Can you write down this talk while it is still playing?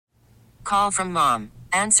Call from mom.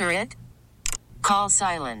 Answer it. Call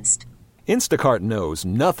silenced. Instacart knows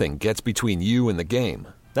nothing gets between you and the game.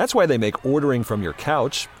 That's why they make ordering from your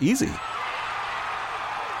couch easy.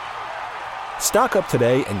 Stock up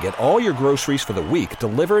today and get all your groceries for the week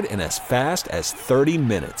delivered in as fast as 30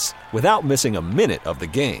 minutes without missing a minute of the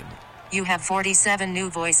game. You have 47 new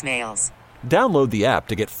voicemails. Download the app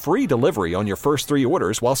to get free delivery on your first 3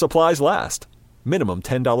 orders while supplies last. Minimum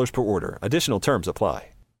 $10 per order. Additional terms apply.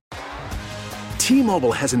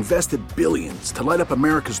 T-Mobile has invested billions to light up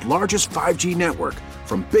America's largest 5G network,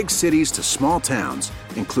 from big cities to small towns,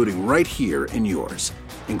 including right here in yours.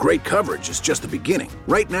 And great coverage is just the beginning.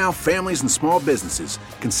 Right now, families and small businesses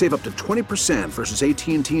can save up to 20% versus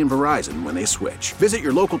AT&T and Verizon when they switch. Visit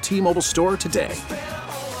your local T-Mobile store today.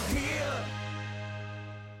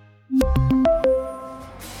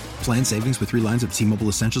 Plan savings with 3 lines of T-Mobile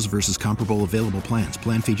Essentials versus comparable available plans.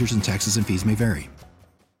 Plan features and taxes and fees may vary.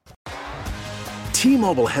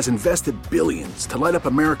 T-Mobile has invested billions to light up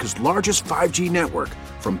America's largest 5G network,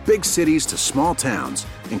 from big cities to small towns,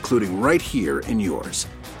 including right here in yours.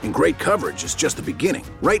 And great coverage is just the beginning.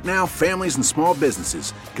 Right now, families and small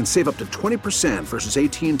businesses can save up to 20% versus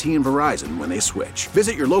AT&T and Verizon when they switch.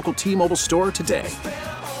 Visit your local T-Mobile store today.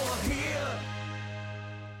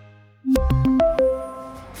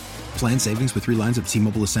 Plan savings with 3 lines of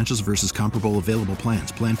T-Mobile Essentials versus comparable available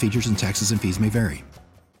plans. Plan features and taxes and fees may vary.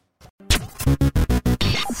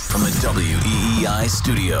 From the WEEI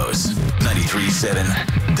studios, 93.7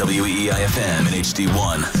 WEEI-FM and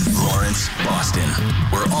HD1, Lawrence, Boston.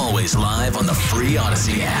 We're always live on the free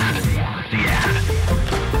Odyssey app.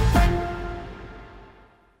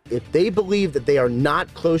 If they believe that they are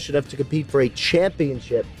not close enough to compete for a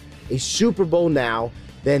championship, a Super Bowl now,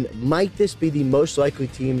 then might this be the most likely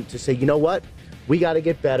team to say, you know what? We got to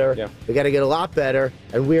get better. Yeah. We got to get a lot better,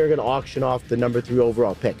 and we are going to auction off the number 3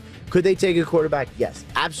 overall pick. Could they take a quarterback? Yes,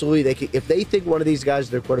 absolutely. They could. If they think one of these guys is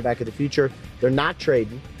their quarterback of the future, they're not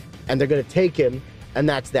trading, and they're going to take him, and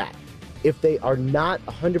that's that. If they are not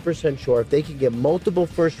 100% sure, if they can get multiple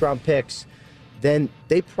first-round picks, then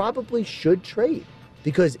they probably should trade,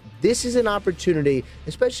 because this is an opportunity,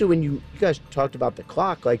 especially when you guys talked about the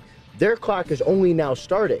clock. Like, their clock is only now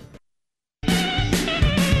starting.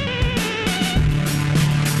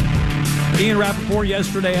 Ian Rappaport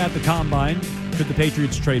yesterday at the Combine. Could the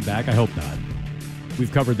Patriots trade back? I hope not.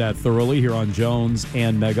 We've covered that thoroughly here on Jones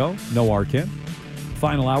and Mego. No Arcand.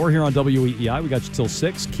 Final hour here on WEEI. We got you till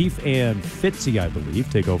 6. Keefe and Fitzy, I believe,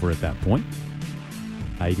 take over at that point.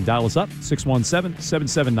 You can dial us up,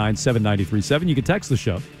 617-779-7937. You can text the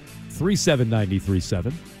show,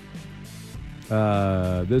 37937.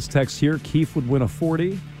 This text here, Keefe would win a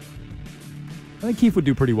 40. I think Keefe would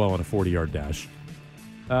do pretty well on a 40-yard dash.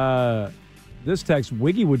 This text,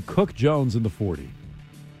 Wiggy would cook Jones in the 40. I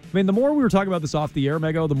mean, the more we were talking about this off the air,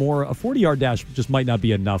 Mego, the more a 40-yard dash just might not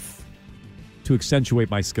be enough to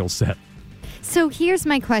accentuate my skill set. So here's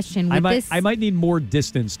my question. I might need more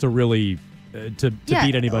distance to really to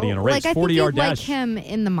beat anybody in a race. Like, 40-yard dash. Like him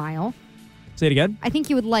in the mile. Say it again? I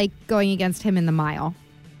think you would like going against him in the mile.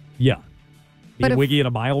 Yeah. But Wiggy in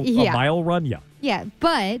a mile run? Yeah. Yeah,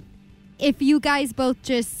 but if you guys both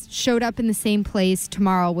just showed up in the same place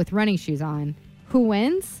tomorrow with running shoes on, who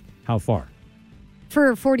wins? How far?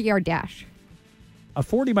 For a 40-yard dash. A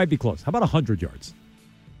 40 might be close. How about 100 yards?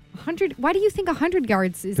 100? Why do you think 100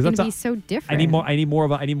 yards is going to be so different? I need more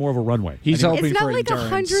of a runway. He's hoping it's not for like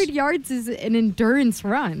endurance. 100 yards is an endurance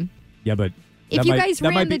run. Yeah, but if you guys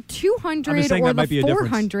ran the 200 or the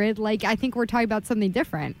 400, like, I think we're talking about something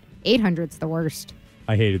different. 800's the worst.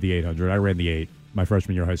 I hated the 800. I ran the 8 my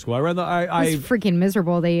freshman year of high school. I ran the It was freaking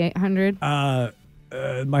miserable, the 800.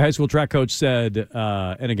 My high school track coach said,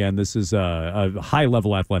 and again, this is a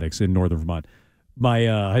high-level athletics in Northern Vermont. My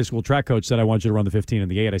high school track coach said, I want you to run the 15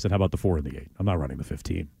 and the 8. I said, how about the 4 and the 8? I'm not running the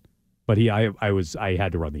 15. But I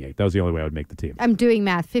had to run the 8. That was the only way I would make the team. I'm doing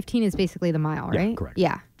math. 15 is basically the mile, right? Yeah, correct.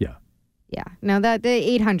 Yeah. Yeah. Yeah. No, the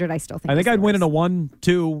 800 I still think I think I'd win in a worst. 1,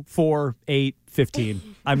 2, 4, 8, 15.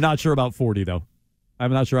 I'm not sure about 40, though.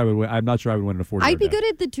 I'm not sure I would win. I'm not sure I would win in a 40. I'd be good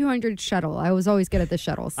at the 200 shuttle. I was always good at the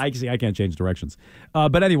shuttles. I can't change directions.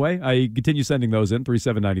 But anyway, I continue sending those in,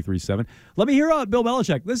 37937. Let me hear Bill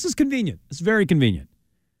Belichick. This is convenient. It's very convenient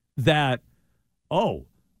that, all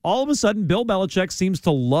of a sudden, Bill Belichick seems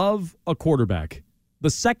to love a quarterback. The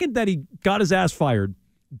second that he got his ass fired,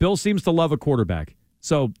 Bill seems to love a quarterback.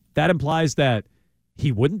 So that implies that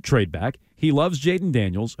he wouldn't trade back. He loves Jaden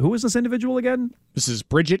Daniels. Who is this individual again? This is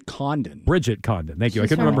Bridget Condon. Bridget Condon. Thank you. She's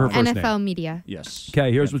I couldn't remember her first name. NFL Media. Yes.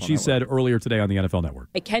 Okay, here's what she said earlier today on the NFL Network.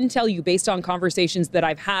 I can tell you, based on conversations that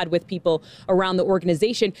I've had with people around the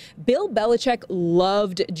organization, Bill Belichick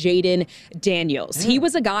loved Jaden Daniels. He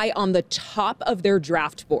was a guy on the top of their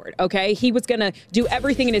draft board, okay? He was going to do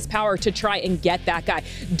everything in his power to try and get that guy.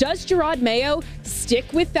 Does Gerard Mayo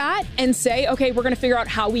stick with that and say, okay, we're going to figure out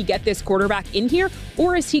how we get this quarterback in here?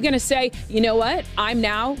 Or is he going to say, you know what? I'm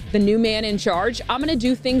now the new man in charge. I'm going to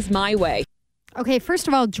do things my way. Okay, first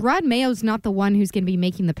of all, Gerard Mayo's not the one who's going to be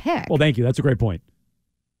making the pick. Well, thank you. That's a great point.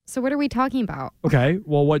 So what are we talking about? Okay,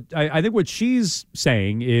 well, what I think what she's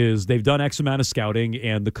saying is they've done X amount of scouting,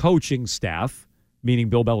 and the coaching staff, meaning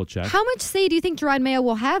Bill Belichick. How much say do you think Gerard Mayo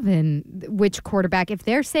will have in which quarterback? If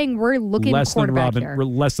they're saying we're looking quarterback here.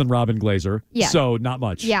 Less than Robin Glazer. Yeah. So not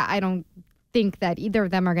much. Yeah, I don't think that either of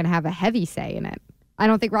them are going to have a heavy say in it. I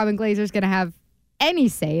don't think Robin Glazer's going to have any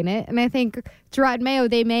say in it. And I think Gerard Mayo,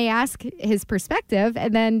 they may ask his perspective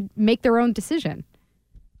and then make their own decision.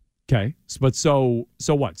 Okay. But so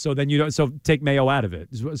what? So then so take Mayo out of it.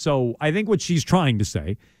 So I think what she's trying to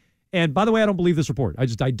say, and by the way, I don't believe this report. I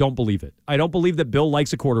don't believe it. I don't believe that Bill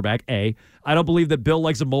likes a quarterback, A. I don't believe that Bill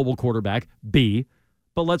likes a mobile quarterback, B.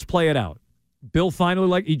 But let's play it out. Bill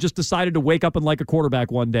finally, he just decided to wake up and like a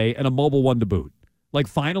quarterback one day and a mobile one to boot. Like,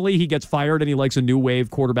 finally, he gets fired and he likes a new wave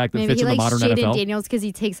quarterback that fits in the modern NFL. Maybe he likes Jaden Daniels because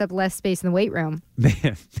he takes up less space in the weight room.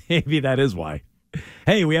 Maybe that is why.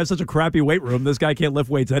 Hey, we have such a crappy weight room. This guy can't lift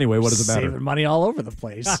weights anyway. What does it matter? Saving money all over the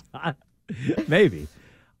place. Maybe.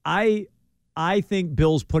 I think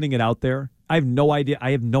Bill's putting it out there. I have no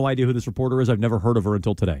idea who this reporter is. I've never heard of her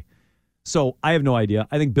until today. So I have no idea.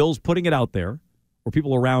 I think Bill's putting it out there, or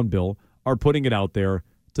people around Bill are putting it out there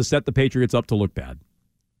to set the Patriots up to look bad.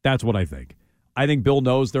 That's what I think. I think Bill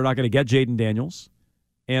knows they're not going to get Jaden Daniels.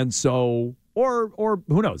 And so, or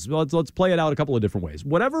who knows? Let's play it out a couple of different ways.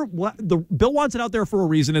 Bill wants it out there for a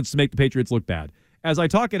reason. It's to make the Patriots look bad. As I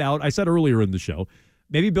talk it out, I said earlier in the show,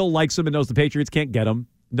 maybe Bill likes him and knows the Patriots can't get him,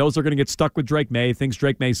 knows they're going to get stuck with Drake Maye, thinks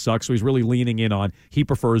Drake Maye sucks, so he's really leaning in on he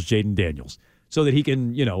prefers Jaden Daniels so that he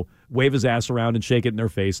can, wave his ass around and shake it in their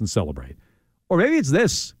face and celebrate. Or maybe it's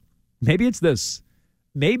this.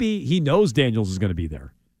 Maybe he knows Daniels is going to be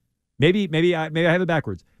there. Maybe I have it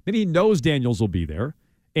backwards. Maybe he knows Daniels will be there,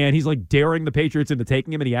 and he's like daring the Patriots into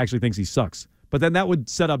taking him, and he actually thinks he sucks. But then that would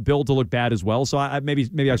set up Bill to look bad as well. So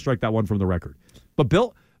maybe I strike that one from the record. But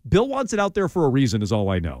Bill wants it out there for a reason, is all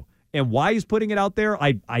I know. And why he's putting it out there,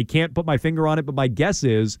 I can't put my finger on it. But my guess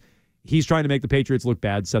is he's trying to make the Patriots look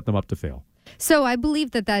bad, set them up to fail. So I believe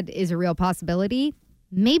that is a real possibility.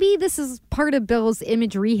 Maybe this is part of Bill's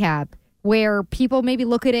image rehab, where people maybe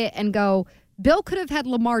look at it and go, Bill could have had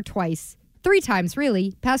Lamar three times,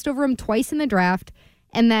 really. Passed over him twice in the draft.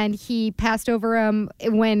 And then he passed over him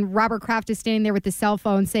when Robert Kraft is standing there with his cell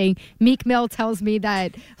phone saying, Meek Mill tells me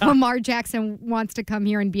that Lamar Jackson wants to come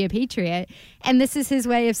here and be a Patriot. And this is his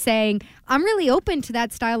way of saying, I'm really open to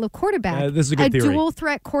that style of quarterback. This is a good theory. Dual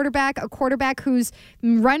threat quarterback, a quarterback who's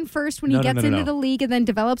run first when he gets into the league and then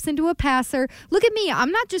develops into a passer. Look at me.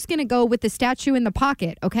 I'm not just going to go with the statue in the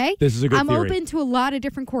pocket, okay? This is a good theory. I'm open to a lot of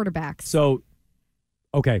different quarterbacks. So,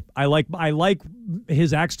 okay, I like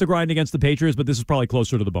his axe to grind against the Patriots, but this is probably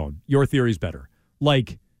closer to the bone. Your theory's better.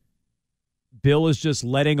 Like, Bill is just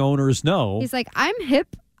letting owners know. He's like, I'm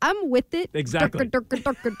hip. I'm with it. Exactly.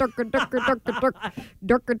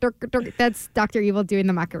 That's Dr. Evil doing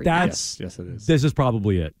the mockery. Yes, it is. This is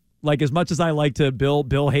probably it. Like, as much as I like to,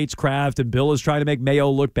 Bill hates Kraft, and Bill is trying to make Mayo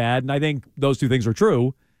look bad, and I think those two things are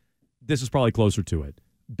true. This is probably closer to it.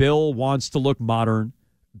 Bill wants to look modern.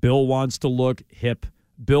 Bill wants to look hip.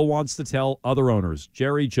 Bill wants to tell other owners,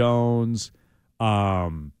 Jerry Jones, why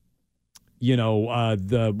am I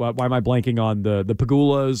blanking on the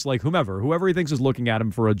Pagulas, like whoever he thinks is looking at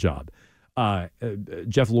him for a job.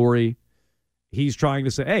 Jeff Lurie, he's trying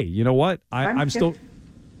to say, hey, you know what? I'm still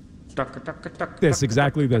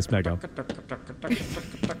exactly this, Mego.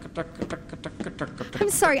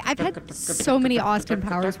 I'm sorry, I've had so many Austin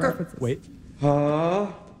Powers references. Wait.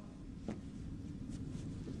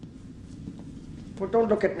 Well, don't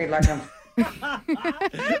look at me like I'm...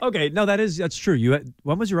 Okay, no, that's true.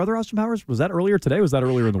 When was your other Austin Powers? Was that earlier today? Or was that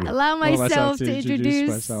earlier in the week? Allow myself to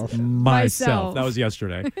introduce myself. That was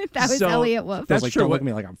yesterday. That was Elliot Wolf. That's like, true. Don't look at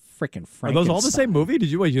me like I'm freaking Frankenstein. Are those all the same movie?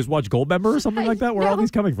 Did you just watch Goldmember or something like that? Where are all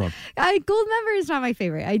these coming from? Goldmember is not my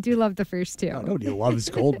favorite. I do love the first two. Nobody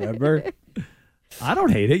loves Goldmember. I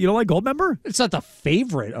don't hate it. You don't like Goldmember? It's not the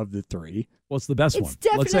favorite of the three. What's the best one? It's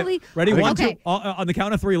definitely... Ready? One, two. On the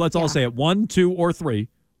count of three, let's all say it. 1, 2, or 3.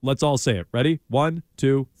 Let's all say it. Ready? 1,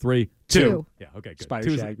 2, 3. Two. Yeah, okay, good.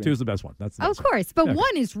 Spider Shagged Me. Two's the best one. That's the Of best one. course. But Yeah,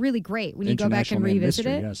 one is really great when you go back and International Man revisit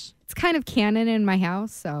Mystery, it. yes. It's kind of canon in my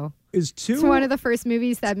house, so. Is two It's one of the first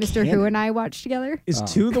movies that Mr. Who and I watched together. Is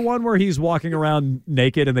two the one where he's walking around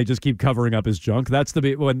naked and they just keep covering up his junk? That's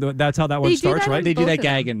that's how that one They do starts, that right? in They do both that of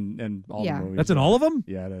gag them. in all Yeah. the movies. That's in all of them?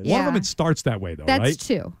 Yeah, it is. One of Yeah. them, it starts that way, though, That's right?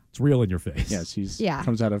 two. It's real in your face. Yes, he's Yeah.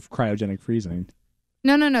 comes out of cryogenic freezing.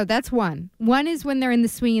 No. That's one. One is when they're in the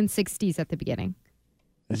swinging 60s at the beginning.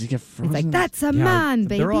 Does he get frozen? It's like, that's a man,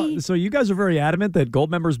 baby. So you guys are very adamant that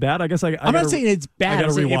Goldmember's bad? I guess I'm I'm not saying it's bad. gotta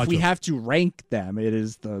I'm saying rewatch if we them. have to rank them, it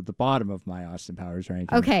is the bottom of my Austin Powers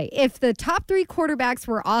ranking. Okay, if the top 3 quarterbacks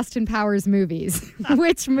were Austin Powers movies,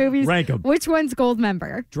 which movies? Rank 'em. Which one's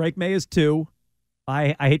Goldmember? Drake Maye is 2.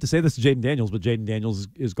 I hate to say this to Jaden Daniels, but Jaden Daniels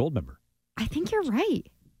is Goldmember. I think you're right.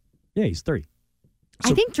 Yeah, he's 3.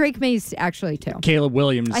 I think Drake May's actually 2. Caleb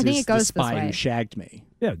Williams I think is it goes the this spy way. who shagged me.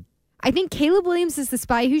 Yeah. I think Caleb Williams is the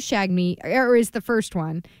spy who shagged me, or is the first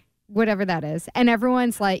one, whatever that is. And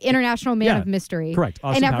everyone's like, International Man of Mystery. Correct.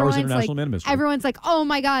 Austin and Powers, everyone's International like, Man of Mystery. Everyone's like, oh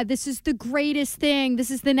my God, this is the greatest thing. This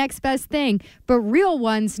is the next best thing. But real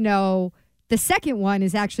ones know the second one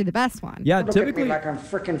is actually the best one. Yeah, Look at typically, me like I'm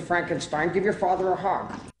frickin' Frankenstein. Give your father a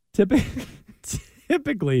hug.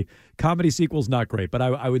 typically, comedy sequel's not great, but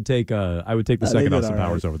I would take the second did Austin all right.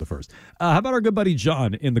 Powers over the first. How about our good buddy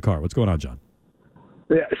John in the car? What's going on, John?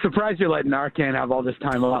 Yeah, surprised you're letting Arcand have all this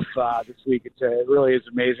time off this week. It really is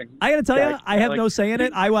amazing. I got to tell you, I have like- no say in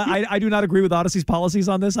it. I do not agree with Odyssey's policies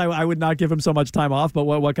on this. I would not give him so much time off, but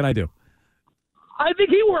what can I do? I think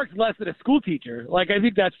he works less than a school teacher. Like, I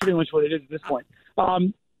think that's pretty much what it is at this point.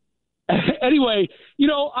 Anyway,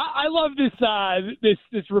 I love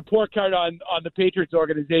this report card on the Patriots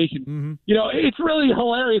organization. Mm-hmm. It's really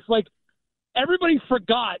hilarious. Like, everybody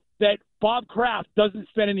forgot that Bob Kraft doesn't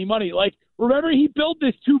spend any money. Like, remember he built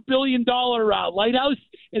this $2 billion lighthouse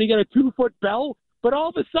and he got a 2-foot bell? But all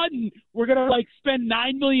of a sudden, we're going to, spend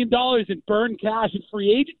 $9 million and burn cash in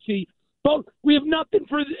free agency. But we have nothing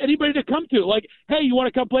for anybody to come to. Like, hey, you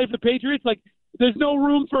want to come play for the Patriots? Like, there's no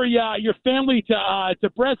room for your family to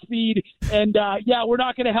breastfeed. And, we're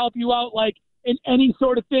not going to help you out, in any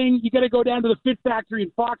sort of thing. You got to go down to the Fit Factory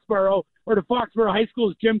in Foxborough or to Foxborough High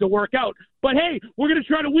School's gym to work out. But, hey, we're going to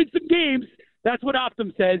try to win some games. That's what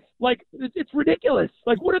Optum says. It's ridiculous.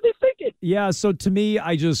 What are they thinking? Yeah, so to me,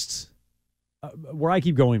 I just where I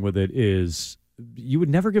keep going with it is you would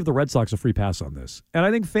never give the Red Sox a free pass on this. And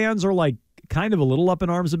I think fans are kind of a little up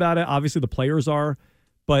in arms about it. Obviously the players are,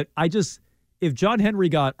 but if John Henry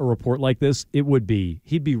got a report like this, he'd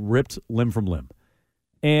be ripped limb from limb.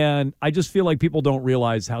 And I just feel like people don't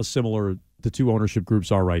realize how similar the two ownership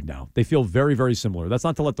groups are right now. They feel very, very similar. That's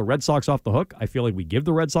not to let the Red Sox off the hook. I feel like we give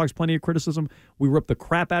the Red Sox plenty of criticism. We ripped the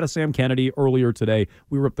crap out of Sam Kennedy earlier today.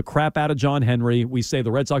 We ripped the crap out of John Henry. We say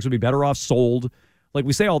the Red Sox would be better off sold.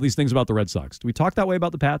 We say all these things about the Red Sox. Do we talk that way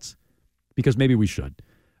about the Pats? Because maybe we should.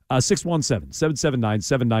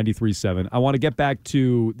 617-779-7937. I want to get back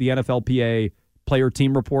to the NFLPA player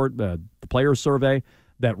team report, the player survey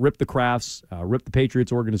that ripped the Crafts, ripped the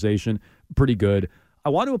Patriots organization. Pretty good. I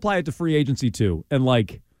want to apply it to free agency too. And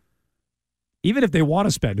even if they want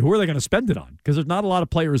to spend, who are they going to spend it on? Because there's not a lot of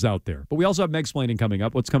players out there. But we also have Megsplaining coming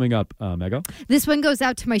up. What's coming up, Mego? This one goes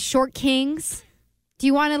out to my short kings. Do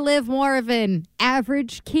you want to live more of an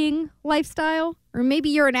average king lifestyle? Or maybe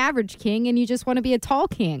you're an average king and you just want to be a tall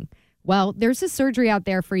king. Well, there's a surgery out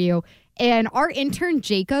there for you. And our intern,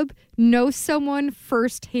 Jacob, knows someone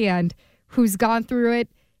firsthand who's gone through it.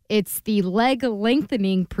 It's the leg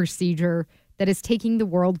lengthening procedure that is taking the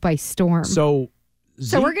world by storm. So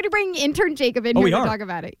we're going to bring intern Jacob in here to talk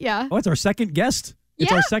about it. Yeah. Oh, it's our second guest.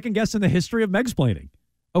 It's our second guest in the history of Megsplaining.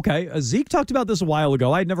 Okay. Zeke talked about this a while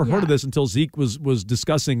ago. I'd never heard of this until Zeke was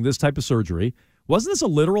discussing this type of surgery. Wasn't this a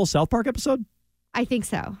literal South Park episode? I think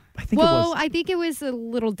so. I think it was. I think it was a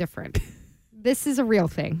little different. This is a real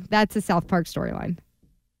thing. That's a South Park storyline.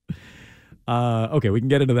 Okay, we can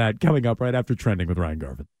get into that coming up right after Trending with Ryan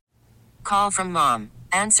Garvin. Call from mom.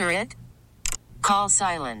 Answer it. Call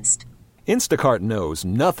silenced. Instacart knows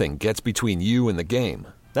nothing gets between you and the game.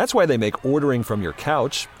 That's why they make ordering from your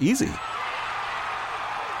couch easy.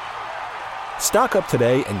 Stock up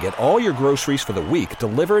today and get all your groceries for the week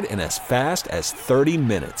delivered in as fast as 30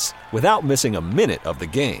 minutes without missing a minute of the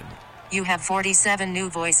game. You have 47 new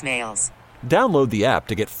voicemails. Download the app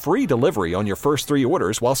to get free delivery on your first 3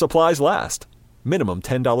 orders while supplies last. Minimum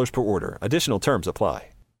 $10 per order. Additional terms apply.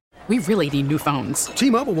 We really need new phones.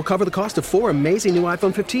 T-Mobile will cover the cost of 4 amazing new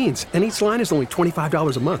iPhone 15s, and each line is only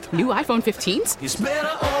 $25 a month. New iPhone 15s? It's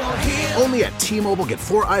better over here. Only at T-Mobile, get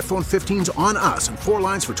 4 iPhone 15s on us and 4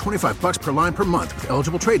 lines for $25 per line per month with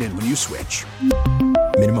eligible trade-in when you switch.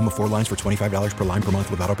 Minimum of 4 lines for $25 per line per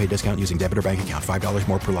month with autopay discount using debit or bank account. $5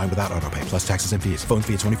 more per line without autopay, plus taxes and fees. Phone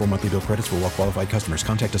fee at 24 monthly bill credits for well-qualified customers.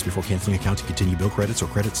 Contact us before canceling account to continue bill credits or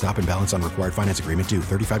credit stop and balance on required finance agreement due.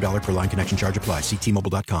 $35 per line connection charge applies. See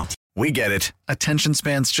T-Mobile.com. We get it. Attention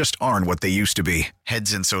spans just aren't what they used to be.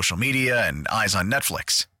 Heads in social media and eyes on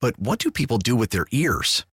Netflix. But what do people do with their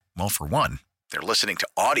ears? Well, for one, they're listening to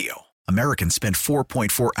audio. Americans spend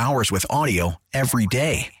 4.4 hours with audio every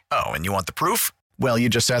day. Oh, and you want the proof? Well, you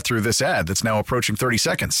just sat through this ad that's now approaching 30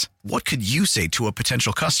 seconds. What could you say to a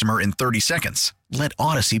potential customer in 30 seconds? Let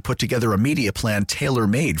Odyssey put together a media plan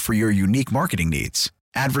tailor-made for your unique marketing needs.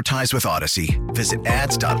 Advertise with Odyssey. Visit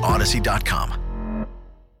ads.odyssey.com.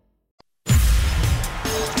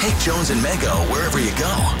 Take Jones and Mego wherever you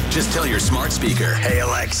go. Just tell your smart speaker, "Hey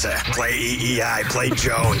Alexa, play EEI, play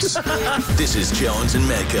Jones." This is Jones and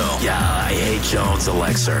Mego. Yeah, I hate Jones,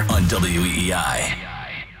 Alexa. On WEEI.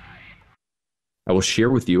 I will share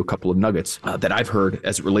with you a couple of nuggets that I've heard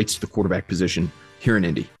as it relates to the quarterback position here in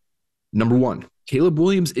Indy. Number one, Caleb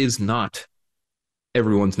Williams is not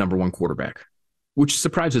everyone's number one quarterback, which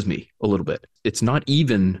surprises me a little bit. It's not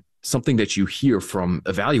even something that you hear from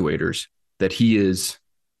evaluators that he is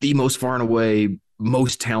the most far and away,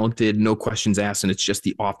 most talented, no questions asked, and it's just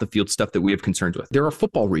the off-the-field stuff that we have concerns with. There are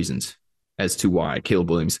football reasons as to why Caleb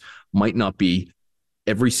Williams might not be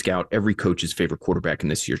every scout, every coach's favorite quarterback in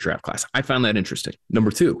this year's draft class. I found that interesting. Number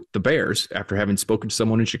two, the Bears, after having spoken to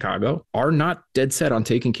someone in Chicago, are not dead set on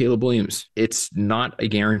taking Caleb Williams. It's not a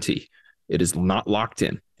guarantee. It is not locked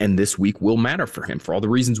in. And this week will matter for him for all the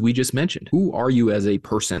reasons we just mentioned. Who are you as a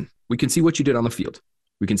person? We can see what you did on the field.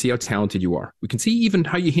 We can see how talented you are. We can see even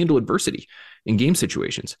how you handle adversity in game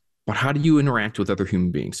situations. But how do you interact with other human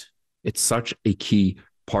beings? It's such a key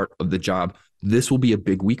part of the job. This will be a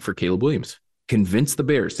big week for Caleb Williams. Convince the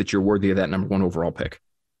Bears that you're worthy of that number one overall pick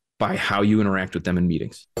by how you interact with them in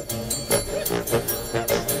meetings.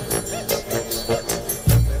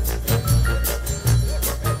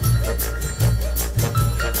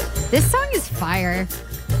 This song is fire.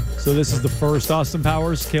 So this is the first Austin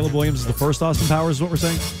Powers. Caleb Williams is the first Austin Powers, is what we're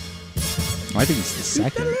saying? I think it's the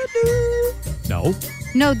second. No.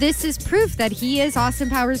 No, this is proof that he is Austin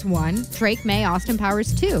Powers 1, Drake Maye, Austin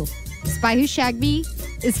Powers 2. Spy Who Shagged Me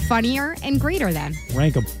is funnier and greater than.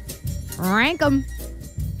 Rank him. Rank him.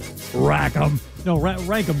 Rack him. No,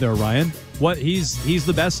 rank him there, Ryan. What? He's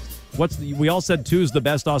the best. We all said 2 is the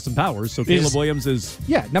best Austin Powers, so Caleb Williams is...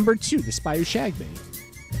 Yeah, number 2, the Spy Who Shagged Me.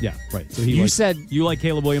 Yeah, right. So you said you like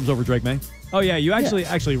Caleb Williams over Drake Maye? Oh yeah, you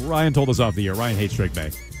actually Ryan told us off the air. Ryan hates Drake Maye.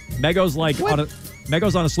 Mego's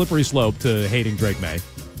on a slippery slope to hating Drake Maye.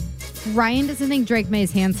 Ryan doesn't think Drake Maye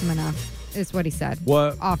is handsome enough, is what he said.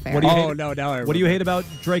 What? Off air. What do you hate about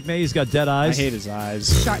Drake Maye? He's got dead eyes. I hate his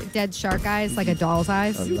eyes. Dead shark eyes, like a doll's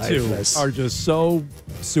eyes. You two are just so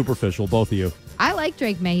superficial, both of you. I like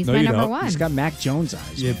Drake Maye. He's my number one. He's got Mac Jones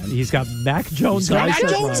eyes. Yeah, he's got Mac Jones eyes. Mac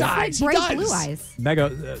Jones eyes. He bright does. blue eyes.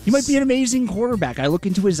 Mego, he might be an amazing quarterback. I look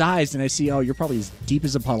into his eyes and I see, you're probably as deep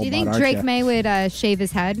as a puddle. Do you think Drake Maye would shave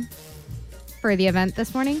his head for the event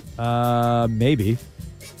this morning? Maybe.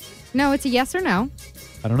 No, it's a yes or no.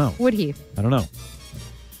 I don't know. Would he? I don't know.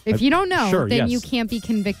 If you don't know, sure, then yes. you can't be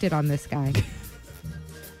convicted on this guy.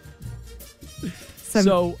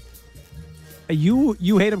 So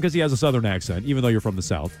you hate him because he has a southern accent, even though you're from the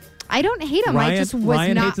South. I don't hate him. Ryan, I just was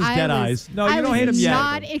Ryan not. hates his dead eyes. No, you don't hate him yet. I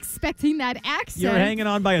was not expecting that accent. You're hanging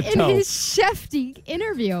on by a toe. In his Shefty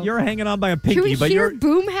interview. You're hanging on by a pinky. Can we but hear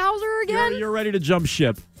Boomhauser again? You're ready to jump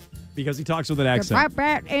ship because he talks with an accent.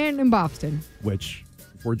 And in Boston. Which,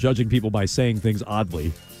 if we're judging people by saying things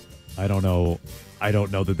oddly, I don't know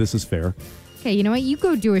that this is fair. Okay, you know what? You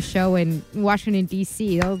go do a show in Washington,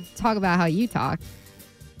 D.C. They'll talk about how you talk.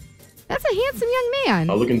 That's a handsome young man.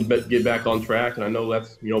 I'm looking to get back on track, and I know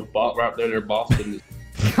that's, right there near Boston.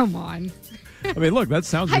 Come on. I mean, look, that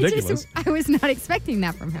sounds ridiculous. I was not expecting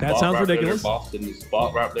that from him. That sounds ridiculous.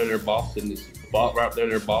 Spot right there near Boston. Spot right there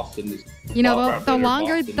near Boston. You know, the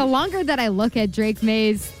longer that I look at Drake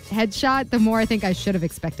Maye's headshot, the more I think I should have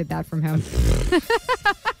expected that from him.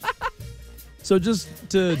 So just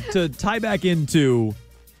to tie back into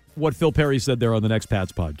what Phil Perry said there on the Next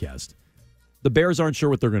Pats podcast, the Bears aren't sure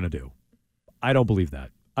what they're going to do. I don't believe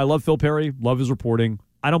that. I love Phil Perry, love his reporting.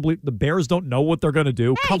 I don't believe the Bears don't know what they're going to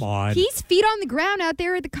do. Hey, come on. He's feet on the ground out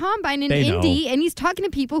there at the Combine in Indy, and he's talking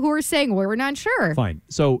to people who are saying, well, we're not sure. Fine.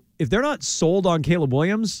 So if they're not sold on Caleb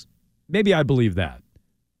Williams, maybe I believe that.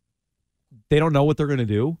 They don't know what they're going to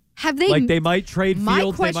do. Have they? Like, they might trade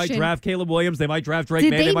Fields, they might draft Caleb Williams, they might draft Drake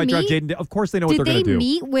Maye, they might draft Jaden. Of course they know what they're going to do. Did they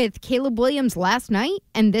meet with Caleb Williams last night,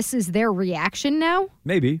 and this is their reaction now?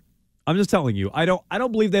 Maybe. I'm just telling you. I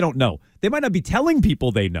don't believe they don't know. They might not be telling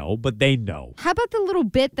people they know, but they know. How about the little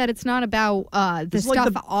bit that it's not about the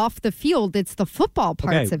stuff off the field? It's the football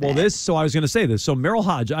parts of it. So I was going to say this. So Merrill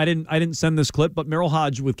Hodge, I didn't send this clip, but Merrill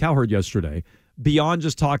Hodge with Cowherd yesterday, beyond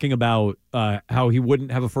just talking about how he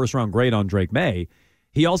wouldn't have a first-round grade on Drake Maye,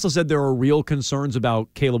 he also said there are real concerns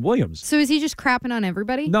about Caleb Williams. So is he just crapping on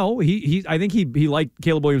everybody? No, I think he liked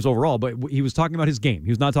Caleb Williams overall, but he was talking about his game. He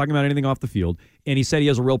was not talking about anything off the field, and he said he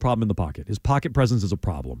has a real problem in the pocket. His pocket presence is a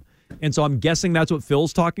problem. And so I'm guessing that's what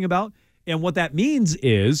Phil's talking about. And what that means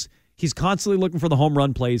is he's constantly looking for the home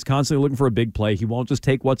run play. He's constantly looking for a big play. He won't just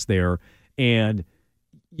take what's there. And,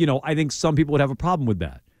 I think some people would have a problem with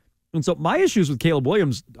that. And so my issues with Caleb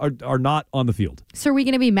Williams are not on the field. So are we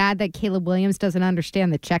going to be mad that Caleb Williams doesn't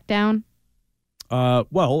understand the check down?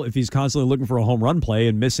 Well, if he's constantly looking for a home run play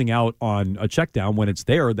and missing out on a check down when it's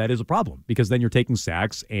there, that is a problem because then you're taking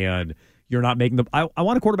sacks and you're not making I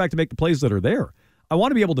want a quarterback to make the plays that are there. I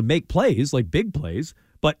want to be able to make plays, like big plays,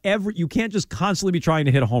 but you can't just constantly be trying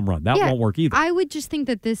to hit a home run. That won't work either. I would just think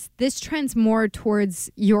that this trends more towards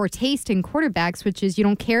your taste in quarterbacks, which is you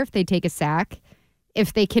don't care if they take a sack,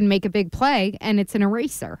 if they can make a big play, and it's an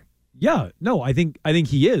eraser. Yeah, no, I think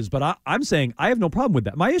he is, but I'm saying I have no problem with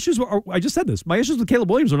that. My issues I just said this. My issues with Caleb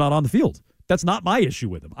Williams are not on the field. That's not my issue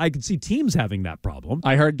with him. I could see teams having that problem.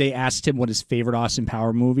 I heard they asked him what his favorite Austin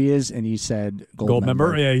Power movie is, and he said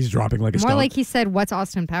Goldmember. Yeah, he's dropping like a stone. More like he said, what's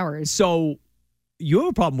Austin Powers? So you have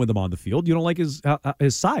a problem with him on the field. You don't like his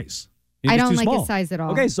size. I don't like his size at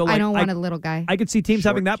all. Okay, so I don't want a little guy. I could see teams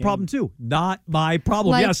having that problem too. Not my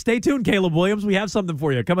problem. Yeah, stay tuned, Caleb Williams. We have something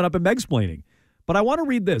for you coming up in Megsplaining. But I want to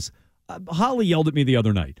read this. Holly yelled at me the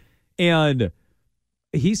other night, and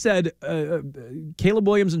he said Caleb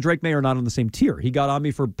Williams and Drake Maye are not on the same tier. He got on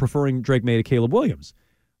me for preferring Drake Maye to Caleb Williams,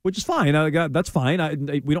 which is fine. That's fine.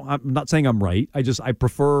 I'm not saying I'm right. I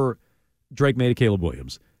prefer Drake Maye to Caleb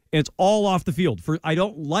Williams, and it's all off the field. I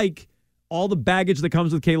don't like all the baggage that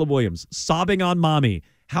comes with Caleb Williams, sobbing on mommy,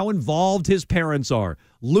 how involved his parents are,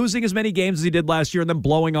 losing as many games as he did last year, and then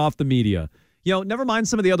blowing off the media. Never mind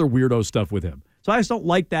some of the other weirdo stuff with him. So I just don't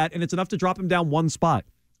like that, and it's enough to drop him down one spot.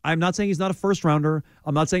 I'm not saying he's not a first-rounder.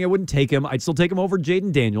 I'm not saying I wouldn't take him. I'd still take him over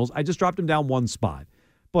Jaden Daniels. I just dropped him down one spot.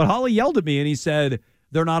 But Holly yelled at me, and he said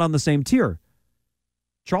they're not on the same tier.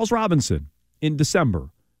 Charles Robinson, in December,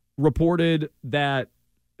 reported that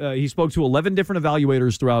he spoke to 11 different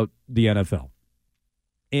evaluators throughout the NFL.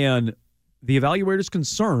 And the evaluators'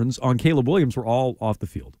 concerns on Caleb Williams were all off the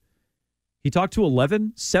field. He talked to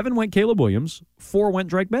 11. 7 went Caleb Williams. 4 went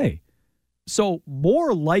Drake Maye. So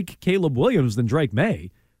more like Caleb Williams than Drake Maye.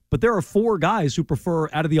 But there are 4 guys who prefer,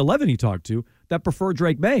 out of the 11 he talked to, that prefer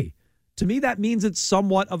Drake Maye. To me, that means it's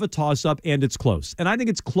somewhat of a toss-up and it's close. And I think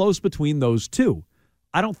it's close between those two.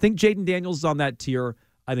 I don't think Jaden Daniels is on that tier.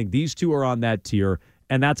 I think these two are on that tier.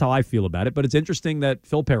 And that's how I feel about it. But it's interesting that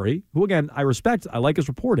Phil Perry, who, again, I respect, I like his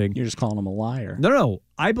reporting. You're just calling him a liar. No.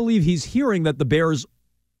 I believe he's hearing that the Bears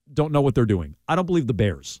don't know what they're doing. I don't believe the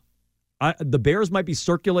Bears. The Bears might be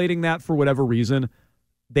circulating that for whatever reason.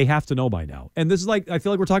 They have to know by now. And this is I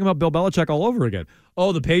feel like we're talking about Bill Belichick all over again.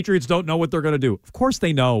 Oh, the Patriots don't know what they're going to do. Of course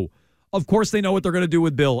they know. Of course they know what they're going to do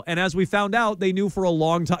with Bill. And as we found out, they knew for a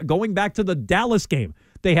long time. Going back to the Dallas game,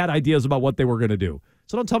 they had ideas about what they were going to do.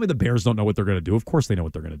 So don't tell me the Bears don't know what they're going to do. Of course they know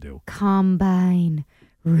what they're going to do. Combine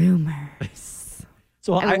rumors.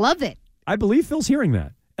 So I love it. I believe Phil's hearing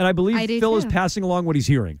that. And I believe Phil is too. passing along what he's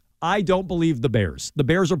hearing. I don't believe the Bears. The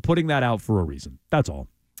Bears are putting that out for a reason. That's all.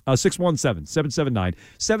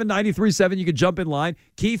 617-779-7937. You can jump in line.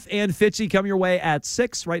 Keith and Fitzy come your way at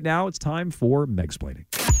 6. Right now, it's time for Megsplaining.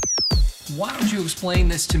 Why don't you explain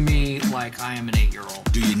this to me like I am an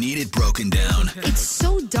 8-year-old? Do you need it broken down? It's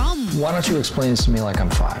so dumb. Why don't you explain this to me like I'm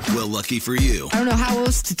 5? Well, lucky for you. I don't know how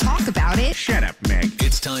else to talk about it. Shut up, Meg.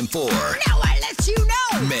 It's time for... Now I let you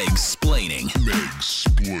know. Megsplaining.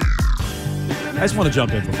 I just want to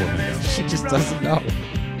jump in before Mego. She just doesn't know.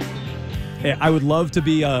 I would love to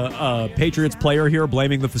be a Patriots player here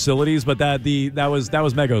blaming the facilities, but that was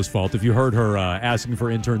Mego's fault if you heard her asking for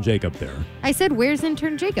intern Jacob there. I said, where's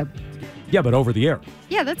intern Jacob? Yeah, but over the air.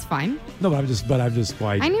 Yeah, that's fine. No, but I'm just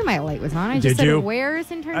why? I knew my light was on. I just said, where's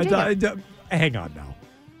intern Jacob? Hang on now.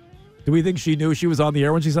 Do we think she knew she was on the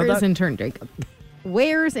air when she said Where's that? intern Jacob?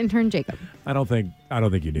 Where's intern Jacob? I don't think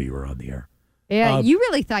you knew you were on the air. Yeah, you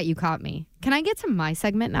really thought you caught me. Can I get to my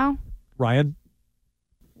segment now? Ryan?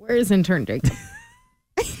 Where's intern Jacob?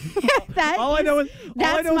 All I know is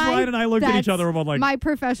Ryan and I looked at each other and went like... my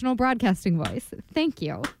professional broadcasting voice. Thank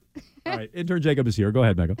you. All right, intern Jacob is here. Go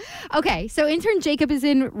ahead, Mego. Okay, so intern Jacob is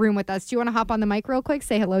in room with us. Do you want to hop on the mic real quick?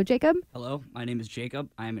 Say hello, Jacob. Hello, my name is Jacob.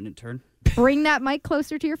 I am an intern. Bring that mic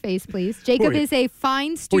closer to your face, please. Jacob is a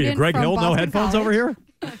fine student. Greg from Hill, Boston no headphones College. over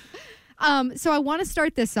here? So I want to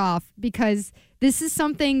start this off because this is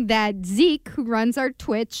something that Zeke, who runs our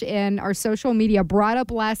Twitch and our social media, brought up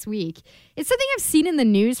last week. It's something I've seen in the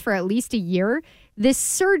news for at least a year. This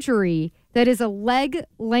surgery that is a leg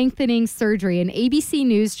lengthening surgery, and ABC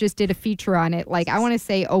News just did a feature on it, I want to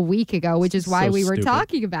say a week ago, which is why we were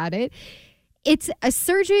talking about it. It's a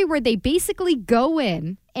surgery where they basically go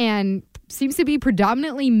in, and seems to be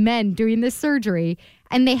predominantly men doing this surgery,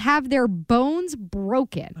 and they have their bones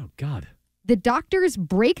broken. Oh, God. The doctors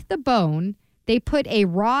break the bone. They put a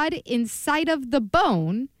rod inside of the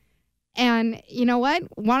bone. And you know what?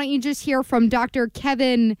 Why don't you just hear from Dr.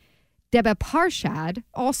 Kevin Debeparshad,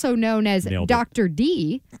 also known as Dr.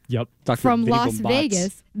 D, from Las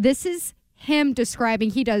Vegas. This is him describing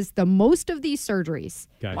he does the most of these surgeries.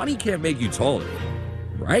 Money can't make you taller,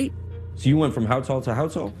 right? So you went from how tall to how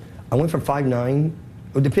tall? I went from 5'9".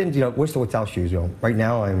 It depends, with or without shoes. Right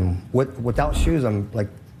now, without shoes, I'm like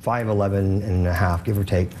 5'11" and a half, give or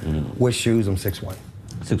take. With shoes, I'm 6'1".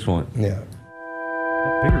 6'1". Yeah.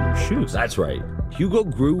 Bigger than shoes. That's right. Hugo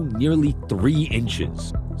grew nearly 3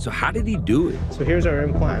 inches. So how did he do it? So here's our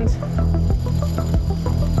implants.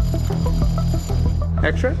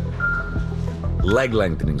 Extra? Leg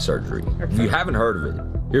lengthening surgery. If you haven't heard of it,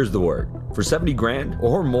 here's the word. For 70 grand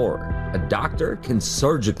or more, a doctor can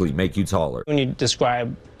surgically make you taller. When you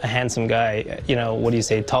describe a handsome guy, what do you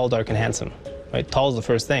say? Tall, dark, and handsome. Right? Tall is the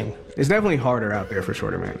first thing. It's definitely harder out there for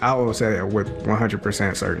shorter men. I will say that with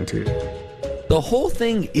 100% certainty. The whole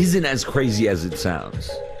thing isn't as crazy as it sounds.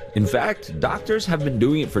 In fact, doctors have been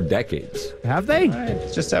doing it for decades. Have they?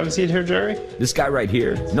 Just have a seat here, Jerry. This guy right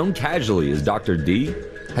here, known casually as Dr. D,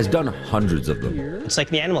 has done hundreds of them. It's like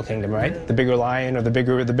the animal kingdom, right? The bigger lion or the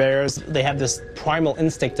bigger the bears, they have this primal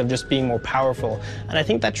instinct of just being more powerful. And I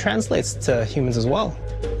think that translates to humans as well.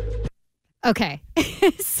 Okay.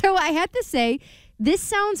 So I had to say, this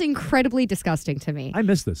sounds incredibly disgusting to me. I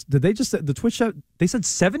missed this. Did they just, the Twitch show, they said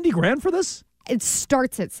 70 grand for this? It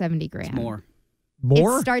starts at 70 grand. It's more.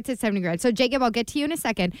 More? It starts at 70 grand. So, Jacob, I'll get to you in a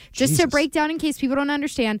second. Just to break down in case people don't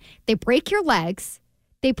understand, they break your legs,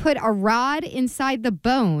 they put a rod inside the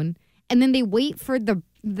bone, and then they wait for the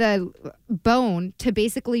bone to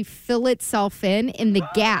basically fill itself in the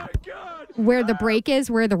gap where the break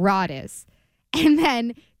is, where the rod is. And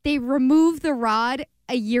then they remove the rod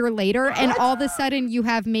a year later, and all of a sudden you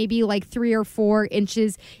have maybe like 3 or 4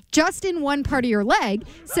 inches just in one part of your leg.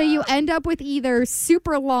 So you end up with either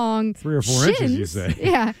super long 3 or 4 shins, inches, you say?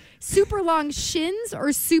 Yeah, super long shins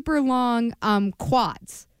or super long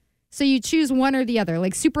quads. So you choose one or the other,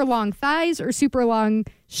 like super long thighs or super long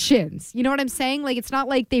shins. You know what I'm saying? Like, it's not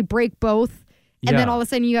like they break both and then all of a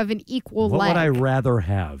sudden you have an equal leg. What would I rather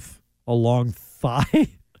have? A long thigh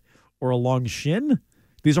or a long shin?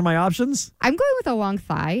 These are my options? I'm going with a long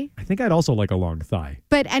thigh. I think I'd also like a long thigh.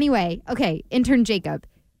 But anyway, okay, intern Jacob,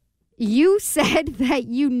 you said that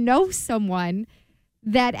you know someone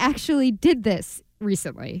that actually did this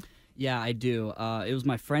recently. Yeah, I do. It was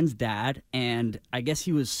my friend's dad, and I guess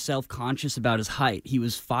he was self-conscious about his height. He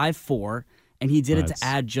was 5'4", and he did it to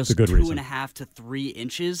add just 2.5 to 3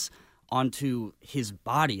 inches onto his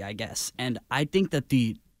body, I guess. And I think that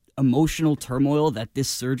the emotional turmoil that this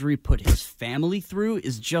surgery put his family through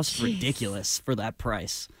is just ridiculous for that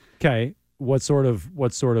price. Okay, what sort of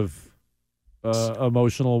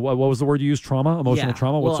emotional? What was the word you used? Trauma, emotional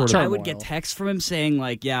trauma. What sort of? I would get texts from him saying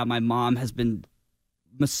like, "Yeah, my mom has been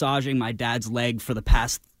massaging my dad's leg for the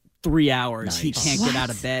past 3 hours. Nice. He can't get out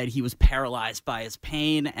of bed. He was paralyzed by his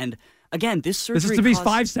pain." And again, this surgery. This is to be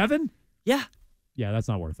 5'7"? Yeah. Yeah, that's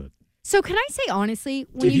not worth it. So can I say honestly,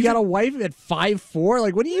 when if you got a wife at 5'4",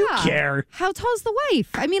 like what do you care? How tall's the wife?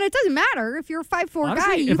 I mean, it doesn't matter if you're a 5'4" Honestly,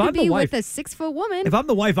 guy. You if could I'm the be wife- with a 6-foot woman. If I'm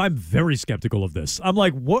the wife, I'm very skeptical of this. I'm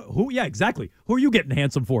like, what? Who? Yeah, exactly. Who are you getting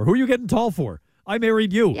handsome for? Who are you getting tall for? I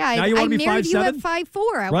married you. Yeah, now you want to be 5'7"? I married you at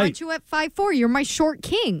 5'4". I want you at 5'4". You're my short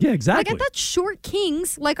king. Yeah, exactly. Like, I thought short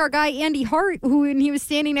kings, like our guy Andy Hart, who when he was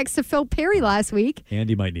standing next to Phil Perry last week.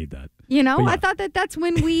 Andy might need that. You know, But yeah. I thought that's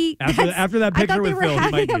when we After that I picture thought with they were Phil, he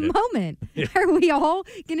having might a need it. moment. Are we all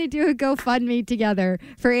gonna do a GoFundMe together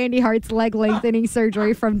for Andy Hart's leg lengthening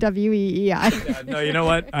surgery from WEEI? No, you know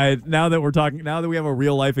what? Now that we have a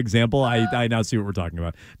real life example, I now see what we're talking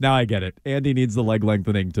about. Now I get it. Andy needs the leg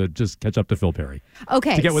lengthening to just catch up to Phil Perry.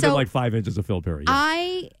 Okay, to get within so like 5 inches of Phil Perry. Yeah.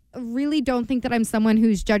 I really don't think that I'm someone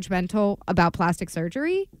who's judgmental about plastic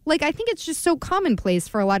surgery. Like, I think it's just so commonplace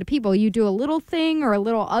for a lot of people. You do a little thing or a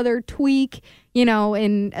little other tweak, you know,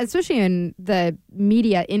 and especially in the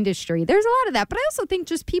media industry, there's a lot of that. But I also think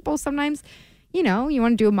just people sometimes, you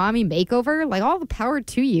want to do a mommy makeover, like all the power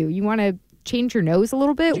to you. You want to change your nose a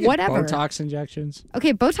little bit, Did you get whatever. Botox injections.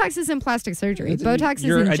 Okay, Botox isn't plastic surgery. Botox is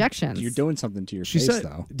injections. You're doing something to your face,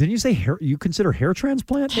 though. Didn't you say hair? You consider hair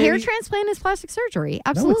transplant? Hair transplant is plastic surgery.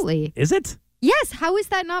 Absolutely. Is it? Yes. How is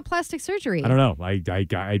that not plastic surgery? I don't know. I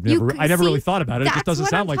never really thought about it. It just doesn't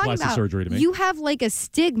sound like plastic surgery to me. You have like a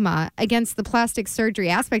stigma against the plastic surgery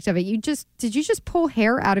aspect of it. Did you just pull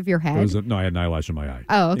hair out of your head? No, I had an eyelash in my eye.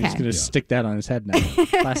 Oh, okay. He's going to stick that on his head now.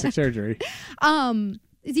 Plastic surgery.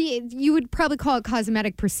 You would probably call it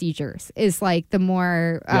cosmetic procedures is like the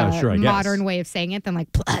more modern way of saying it than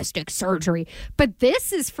like plastic surgery. But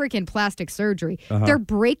this is freaking plastic surgery. They're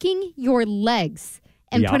breaking your legs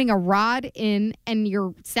and putting a rod in, and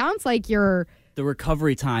sounds like the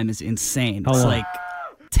recovery time is insane. It's like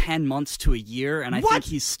 10 months to a year, and I think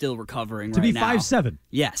he's still recovering to right be now. 5'7"?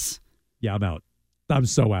 Yes. Yeah, I'm out. I'm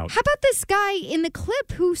so out. How about this guy in the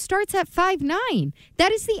clip who starts at 5'9"?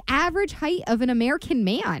 That is the average height of an American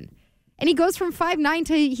man. And he goes from 5'9"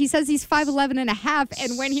 to, he says he's 5'11" and a half,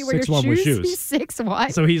 and when he wears shoes, he's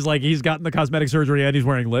 6'1". So he's gotten the cosmetic surgery and he's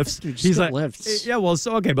wearing lifts. He's like lifts. Yeah, well,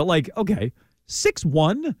 so okay, but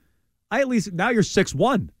 6'1"? Now you're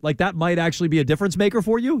 6'1". Like that might actually be a difference maker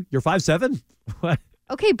for you. You're 5'7". What?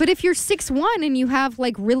 Okay, but if you're 6'1" and you have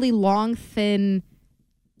like really long, thin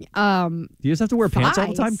do you just have to wear pants all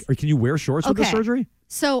the time? Or can you wear shorts with the surgery?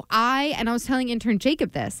 So I was telling intern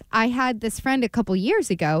Jacob this. I had this friend a couple years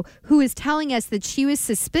ago who was telling us that she was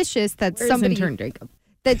suspicious that intern Jacob?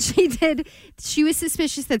 She was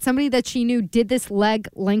suspicious that somebody that she knew did this leg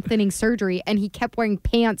lengthening surgery, and he kept wearing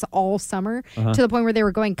pants all summer to the point where they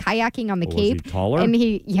were going kayaking on the Cape. Was he taller?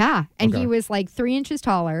 And he was like 3 inches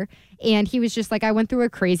taller, and he was just like, I went through a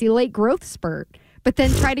crazy late growth spurt. But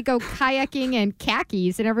then tried to go kayaking in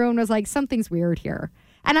khakis, and everyone was like, something's weird here.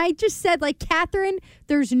 And I just said, like, Catherine,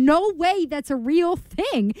 there's no way that's a real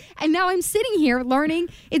thing. And now I'm sitting here learning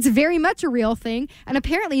it's very much a real thing. And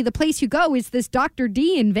apparently the place you go is this Dr.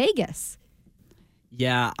 D in Vegas.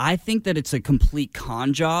 Yeah, I think that it's a complete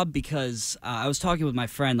con job because I was talking with my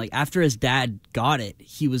friend. Like after his dad got it,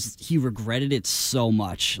 he regretted it so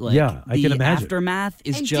much. Like, yeah, I can imagine. The aftermath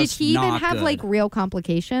is just did he not even have good. like real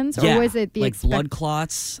complications, or yeah, was it the like blood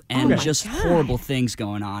clots and just horrible things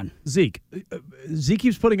going on? Zeke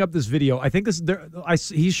keeps putting up this video. I think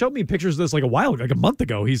he showed me pictures of this like a while ago, like a month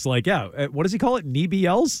ago. He's like, what does he call it? Knee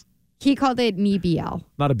BLs? He called it knee BL.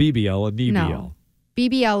 Not a BBL, a knee BL. No.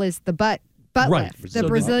 BBL is the butt lift, the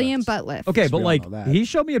Brazilian butt lift. Okay, but like he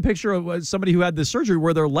showed me a picture of somebody who had this surgery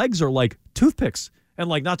where their legs are like toothpicks. And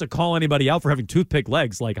like not to call anybody out for having toothpick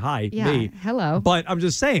legs, like me. Hello. But I'm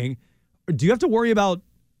just saying, do you have to worry about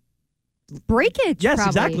breakage? Yes, probably.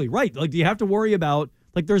 Exactly. Right. Like do you have to worry about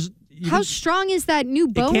like how strong is that new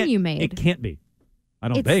bone you made? It can't be. I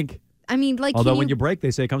don't think. I mean, like, although when you break,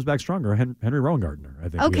 they say it comes back stronger. Henry Rowan-Gardner, I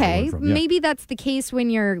think. Okay, maybe that's the case when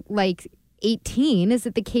you're like 18. Is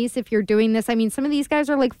it the case if you're doing this? I mean, some of these guys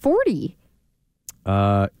are like 40.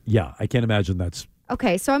 Yeah, I can't imagine that's.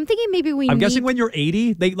 Okay, so I'm thinking maybe I'm guessing when you're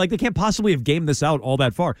 80, they can't possibly have gamed this out all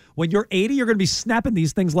that far. When you're 80, you're going to be snapping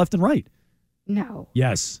these things left and right. No.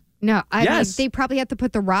 Yes. No, I mean, they probably have to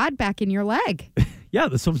put the rod back in your leg. Yeah,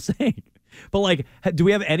 that's what I'm saying. But like, do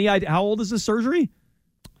we have any idea how old is this surgery?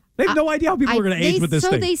 They have no idea how people are going to age with this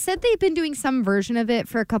thing. So they said they've been doing some version of it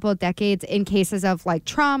for a couple of decades in cases of like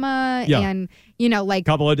trauma and, like.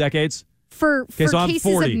 Couple of decades? For so I'm cases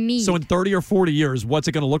 40. of need. So in 30 or 40 years, what's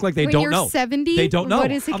it going to look like? They when don't you're know. 70, they don't know.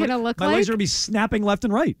 What is it going to look like? My legs are going to be snapping left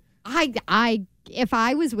and right. If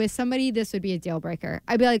I was with somebody, this would be a deal breaker.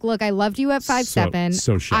 I'd be like, look, I loved you at 5'7".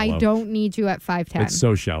 So shallow. I don't need you at 5'10". It's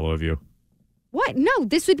so shallow of you. What? No,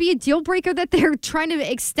 this would be a deal breaker that they're trying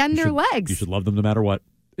to extend their legs. You should love them no matter what.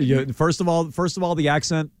 First of all, the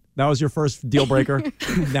accent. That was your first deal breaker.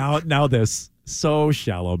 now this. So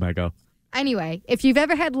shallow, Mego. Anyway, if you've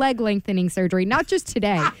ever had leg lengthening surgery, not just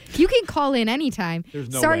today, you can call in anytime. There's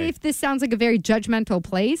no Sorry way. if this sounds like a very judgmental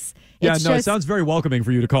place. It sounds very welcoming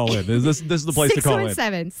for you to call in. This is the place to call in.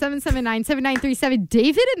 617-779-7937.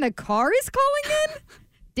 David in the car is calling in?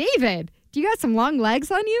 David, do you got some long legs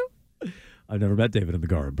on you? I've never met David in the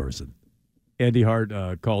car in person. Andy Hart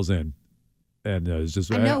calls in and is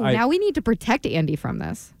just... I know. Now we need to protect Andy from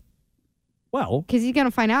this. Well, because he's going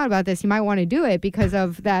to find out about this. He might want to do it because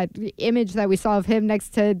of that image that we saw of him next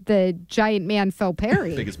to the giant man, Phil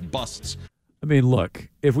Perry. Biggest busts. I mean, look,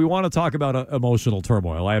 if we want to talk about emotional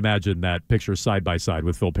turmoil, I imagine that picture side by side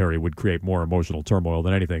with Phil Perry would create more emotional turmoil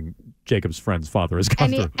than anything Jacob's friend's father has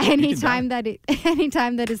gone through. Anytime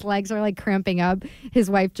that his legs are like cramping up, his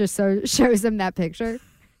wife just shows him that picture.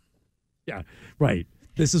 Yeah, right.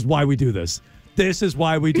 This is why we do this.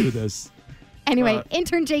 Anyway,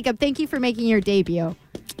 intern Jacob, thank you for making your debut.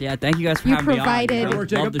 Yeah, thank you guys for having me on.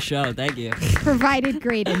 Love the show. Thank you. Provided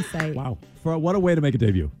great insight. Wow. What a way to make a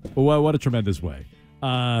debut. What a tremendous way.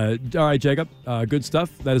 All right, Jacob. Good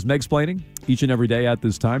stuff. That is Megsplaining each and every day at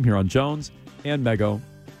this time here on Jones and Mego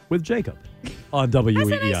with Jacob on WEEI. Has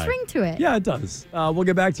a nice ring to it. Yeah, it does. We'll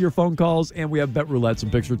get back to your phone calls, and we have Bet Roulette, some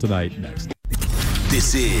picture tonight next.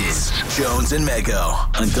 This is Jones and Mego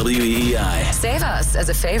on WEEI. Save us as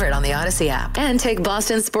a favorite on the Odyssey app and take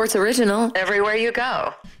Boston Sports Original everywhere you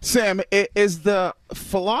go. Sam, is the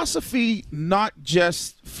philosophy not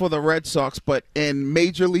just for the Red Sox, but in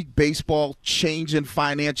Major League Baseball changing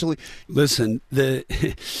financially? Listen, the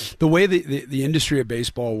way the industry of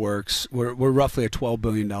baseball works, we're roughly a $12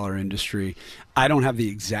 billion industry. I don't have the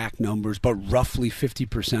exact numbers, but roughly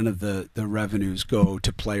 50% of the revenues go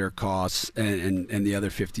to player costs, and the other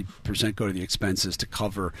 50% go to the expenses to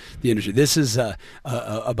cover the industry. This is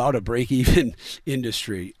about a break-even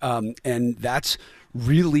industry, and that's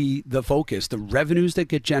really the focus. The revenues that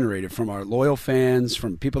get generated from our loyal fans,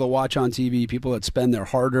 from people that watch on TV, people that spend their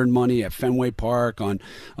hard-earned money at Fenway Park on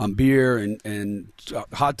beer and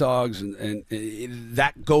hot dogs, and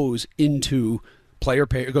that goes into player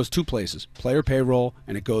pay. It goes two places: player payroll,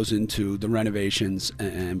 and it goes into the renovations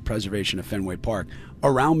and preservation of Fenway Park.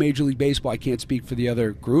 Around Major League Baseball, I can't speak for the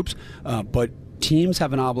other groups, but teams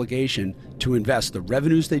have an obligation to invest the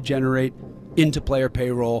revenues they generate into player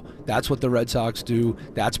payroll. That's what the Red Sox do.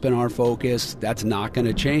 That's been our focus. That's not going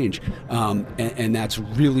to change. And that's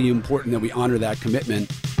really important that we honor that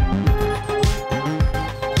commitment.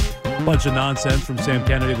 Bunch of nonsense from Sam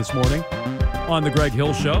Kennedy this morning on the Greg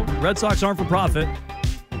Hill Show. Red Sox aren't for profit,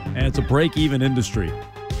 and it's a break-even industry,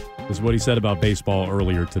 is what he said about baseball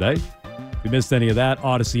earlier today. If you missed any of that,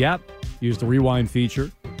 Odyssey app, use the rewind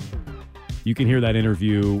feature. You can hear that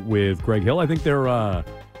interview with Greg Hill. I think their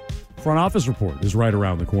front office report is right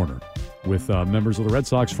around the corner with members of the Red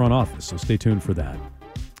Sox front office, so stay tuned for that.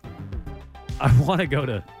 I want to go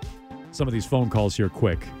to some of these phone calls here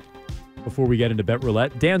quick before we get into Bet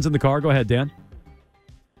Roulette. Dan's in the car. Go ahead, Dan.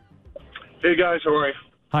 Hey, guys. How are you?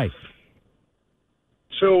 Hi.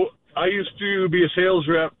 So I used to be a sales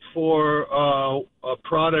rep for a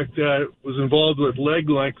product that was involved with leg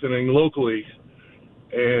lengthening locally.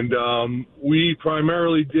 And we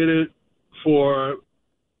primarily did it for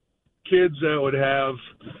kids that would have,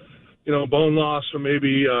 bone loss from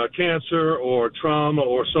maybe cancer or trauma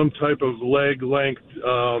or some type of leg length.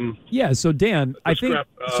 Yeah, so Dan, I think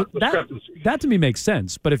that to me makes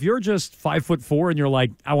sense. But if you're just 5'4" and you're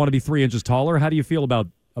like, I want to be 3 inches taller, how do you feel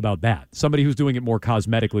about that? Somebody who's doing it more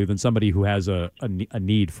cosmetically than somebody who has a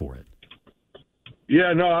need for it.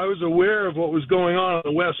 Yeah, no, I was aware of what was going on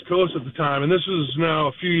the West Coast at the time, and this is now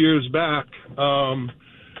a few years back.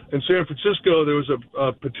 In San Francisco, there was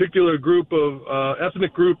a particular group of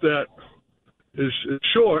ethnic group that is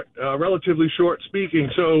short, relatively short speaking.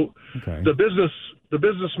 So the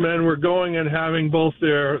businessmen were going and having both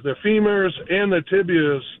their femurs and their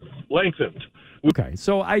tibias lengthened. Okay,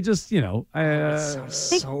 so I just, so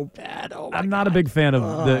bad. Oh I'm not a big fan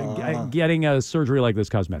of getting a surgery like this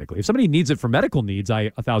cosmetically. If somebody needs it for medical needs, I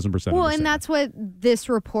 1,000% understand. Well, and that's what this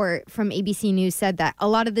report from ABC News said, that a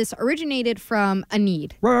lot of this originated from a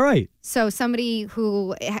need. Right. So somebody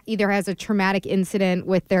who either has a traumatic incident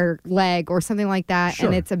with their leg or something like that,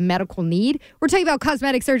 and it's a medical need. We're talking about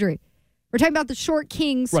cosmetic surgery. We're talking about the short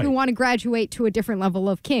kings who want to graduate to a different level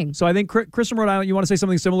of king. So I think, Chris from Rhode Island, you want to say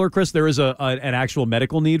something similar, Chris? There is an actual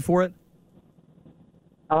medical need for it?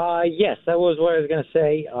 Yes, that was what I was going to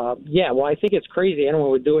say. Well, I think it's crazy.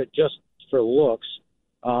 Anyone would do it just for looks.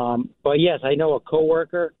 But yes, I know a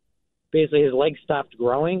coworker, basically his leg stopped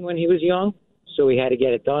growing when he was young, so he had to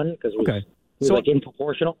get it done because it was like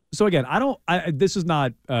improportional. So again, this is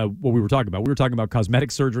not what we were talking about. We were talking about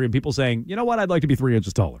cosmetic surgery and people saying, you know what, I'd like to be 3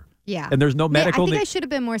 inches taller. Yeah. And there's no medical need. I think I should have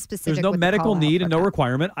been more specific. There's no medical need and no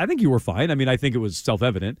requirement. I think you were fine. I mean, I think it was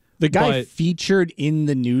self-evident. The guy featured in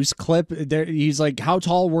the news clip, he's like, how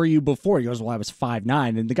tall were you before? He goes, well, I was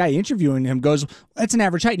 5'9". And the guy interviewing him goes, that's an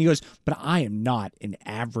average height. And he goes, but I am not an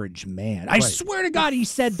average man. I swear to God he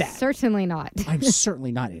said that. Certainly not. I'm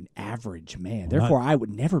certainly not an average man. Therefore, I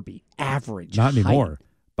would never be average. Not anymore.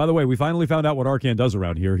 By the way, we finally found out what Arcand does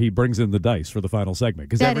around here. He brings in the dice for the final segment.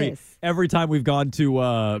 Because every time we've gone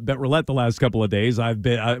to Bet Roulette the last couple of days,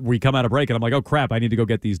 we come out of break and I'm like, oh, crap, I need to go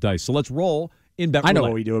get these dice. So let's roll in Bet Roulette. I know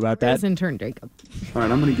what we do about that. Intern Jacob. All right,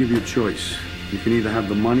 I'm going to give you a choice. You can either have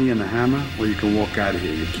the money and the hammer, or you can walk out of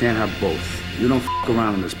here. You can't have both. You don't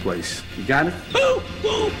around in this place. You got it? Boom,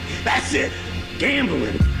 boom. That's it.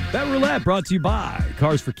 Gambling. Bet Roulette brought to you by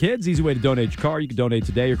Cars for Kids. Easy way to donate your car. You can donate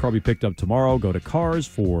today. Your car will be picked up tomorrow. Go to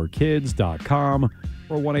carsforkids.com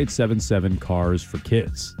or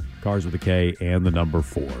 1-877-CARS-FOR-KIDS. Cars with a K and the number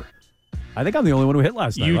 4. I think I'm the only one who hit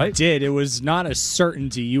last night, right? You did. It was not a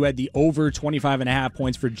certainty. You had the over 25.5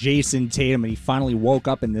 points for Jason Tatum, and he finally woke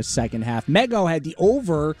up in the second half. Mego had the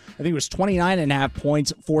over, I think it was 29.5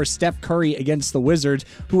 points for Steph Curry against the Wizards,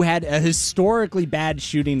 who had a historically bad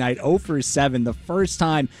shooting night, 0 for 7, the first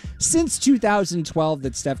time since 2012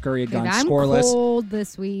 that Steph Curry had gone scoreless. I'm cold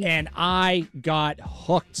this week. And I got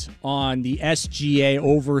hooked on the SGA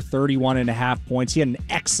over 31.5 points. He had an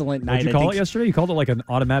excellent night. What did you call it yesterday? You called it like an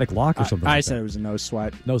automatic lock or something. I said it was a no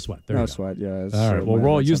sweat. No sweat. There no you go. sweat. Yeah. All right. Well,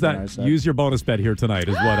 roll. Use that. Use your bonus bet here tonight.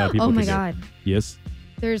 Is what people. Oh my can God. do. Yes.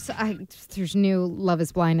 There's new Love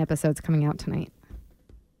Is Blind episodes coming out tonight.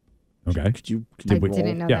 Okay. Could you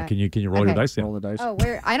didn't know that. Can you roll your dice? Roll the dice. Oh,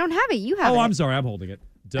 where? I don't have it. You have it. Oh, I'm sorry. I'm holding it.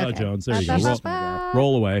 Duh, Okay. Jones. There you go.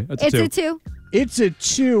 Roll away. That's It's a 2. a 2. It's a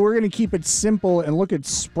 2. We're going to keep it simple and look at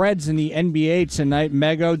spreads in the NBA tonight.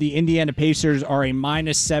 Mego, the Indiana Pacers are a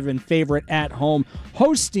 -7 favorite at home,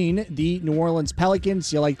 hosting the New Orleans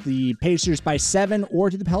Pelicans. You like the Pacers by 7, or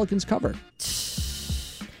do the Pelicans cover?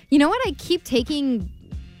 You know what? I keep taking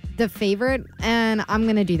the favorite, and I'm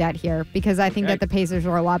going to do that here because I think that the Pacers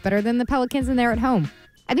are a lot better than the Pelicans, and they're at home.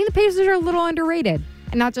 I think the Pacers are a little underrated,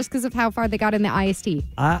 and not just because of how far they got in the IST.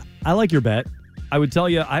 I like your bet. I would tell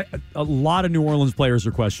you, a lot of New Orleans players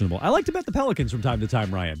are questionable. I like to bet the Pelicans from time to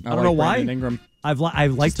time, Ryan. I don't know why. Brandon Ingram. I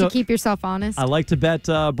like Just to keep yourself honest. I like to bet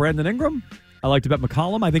Brandon Ingram. I like to bet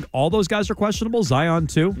McCollum. I think all those guys are questionable. Zion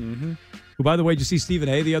too. Mm-hmm. Who, by the way, did you see Stephen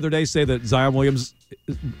A. the other day say that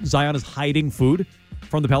Zion is hiding food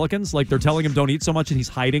from the Pelicans? Like they're telling him don't eat so much, and he's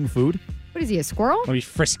hiding food. What is he, a squirrel? Let me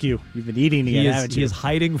frisk you. You've been eating again, haven't you? He is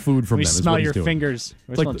hiding food from Let me them. smell is what your he's doing. fingers.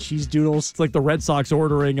 It's like cheese doodles. It's like the Red Sox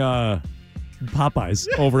ordering Popeyes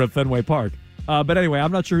over at Fenway Park. But anyway,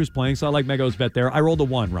 I'm not sure who's playing, so I like Mego's bet there. I rolled a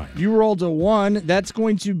 1, Ryan. You rolled a 1. That's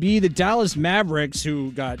going to be the Dallas Mavericks,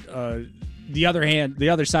 who got the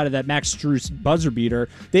other side of that Max Strus buzzer beater.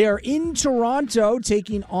 They are in Toronto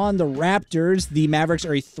taking on the Raptors. The Mavericks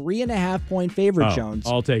are a 3.5 point favorite, Jones.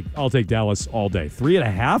 I'll take Dallas all day.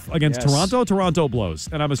 3.5 against Toronto. Toronto blows,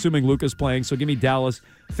 and I'm assuming Luka's playing. So give me Dallas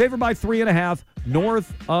favored by 3.5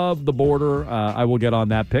 north of the border. I will get on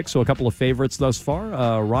that pick. So a couple of favorites thus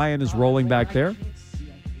far. Ryan is rolling back there.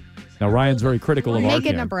 Now Ryan's very critical of Arcand. Make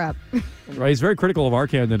a number up. Right, he's very critical of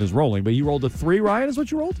Arcand and his rolling, but he rolled a 3. Ryan, is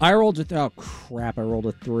what you rolled? I rolled a I rolled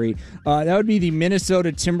a 3. That would be the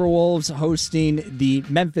Minnesota Timberwolves hosting the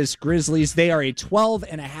Memphis Grizzlies. They are a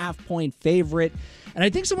 12.5 point favorite. And I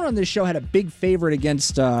think someone on this show had a big favorite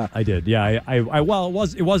against. I did, yeah.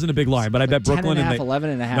 It wasn't a big line, but I bet Brooklyn 10.5, and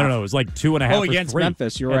 11.5. No, it was like 2.5. Oh, against 3.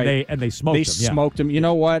 Memphis, you're right. And they smoked them. They smoked them. You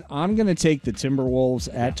know what? I'm going to take the Timberwolves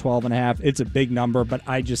at 12.5. It's a big number, but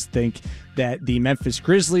I just think that the Memphis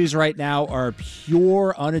Grizzlies right now are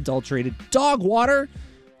pure, unadulterated dog water,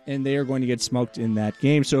 and they are going to get smoked in that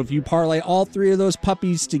game. So if you parlay all 3 of those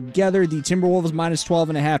puppies together, the Timberwolves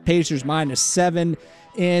 -12.5, Pacers -7,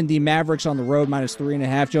 and the Mavericks on the road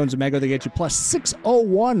 -3.5. Jones and Mego, they get you plus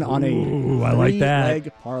 601 on a I like that.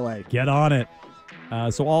 3-leg parlay. Get on it.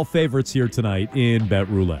 So all favorites here tonight in Bet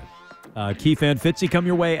Roulette. Keith and Fitzy come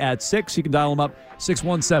your way at 6. You can dial them up,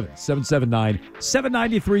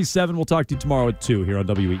 617-779-7937. We'll talk to you tomorrow at 2 here on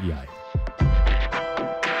WEEI.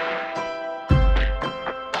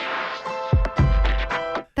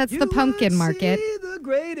 That's the pumpkin market.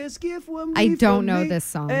 I don't know this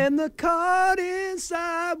song. And the card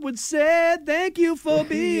inside would say, thank you for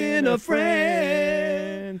being a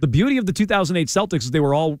friend. The beauty of the 2008 Celtics is they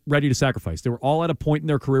were all ready to sacrifice. They were all at a point in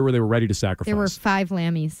their career where they were ready to sacrifice. There were 5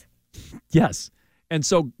 Lammies. Yes. And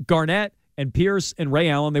so Garnett and Pierce and Ray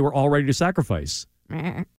Allen, they were all ready to sacrifice.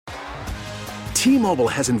 T-Mobile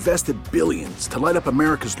has invested billions to light up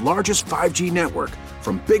America's largest 5G network,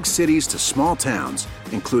 from big cities to small towns,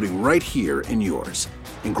 including right here in yours.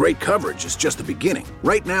 And great coverage is just the beginning.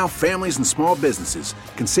 Right now, families and small businesses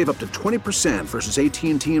can save up to 20% versus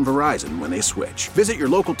AT&T and Verizon when they switch. Visit your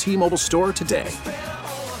local T-Mobile store today.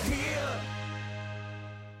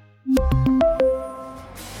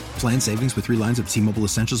 Plan savings with 3 lines of T-Mobile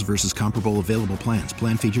Essentials versus comparable available plans.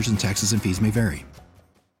 Plan features and taxes and fees may vary.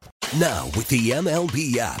 Now, with the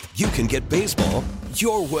MLB app, you can get baseball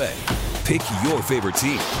your way. Pick your favorite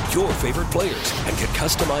team, your favorite players, and get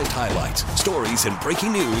customized highlights, stories, and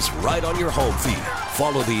breaking news right on your home feed.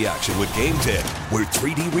 Follow the action with Game 10, where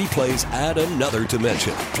 3D replays add another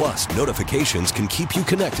dimension. Plus, notifications can keep you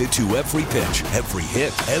connected to every pitch, every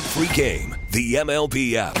hit, every game. The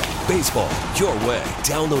MLB app. Baseball, your way.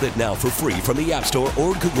 Download it now for free from the App Store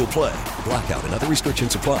or Google Play. Blackout and other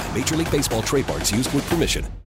restrictions apply. Major League Baseball trademarks used with permission.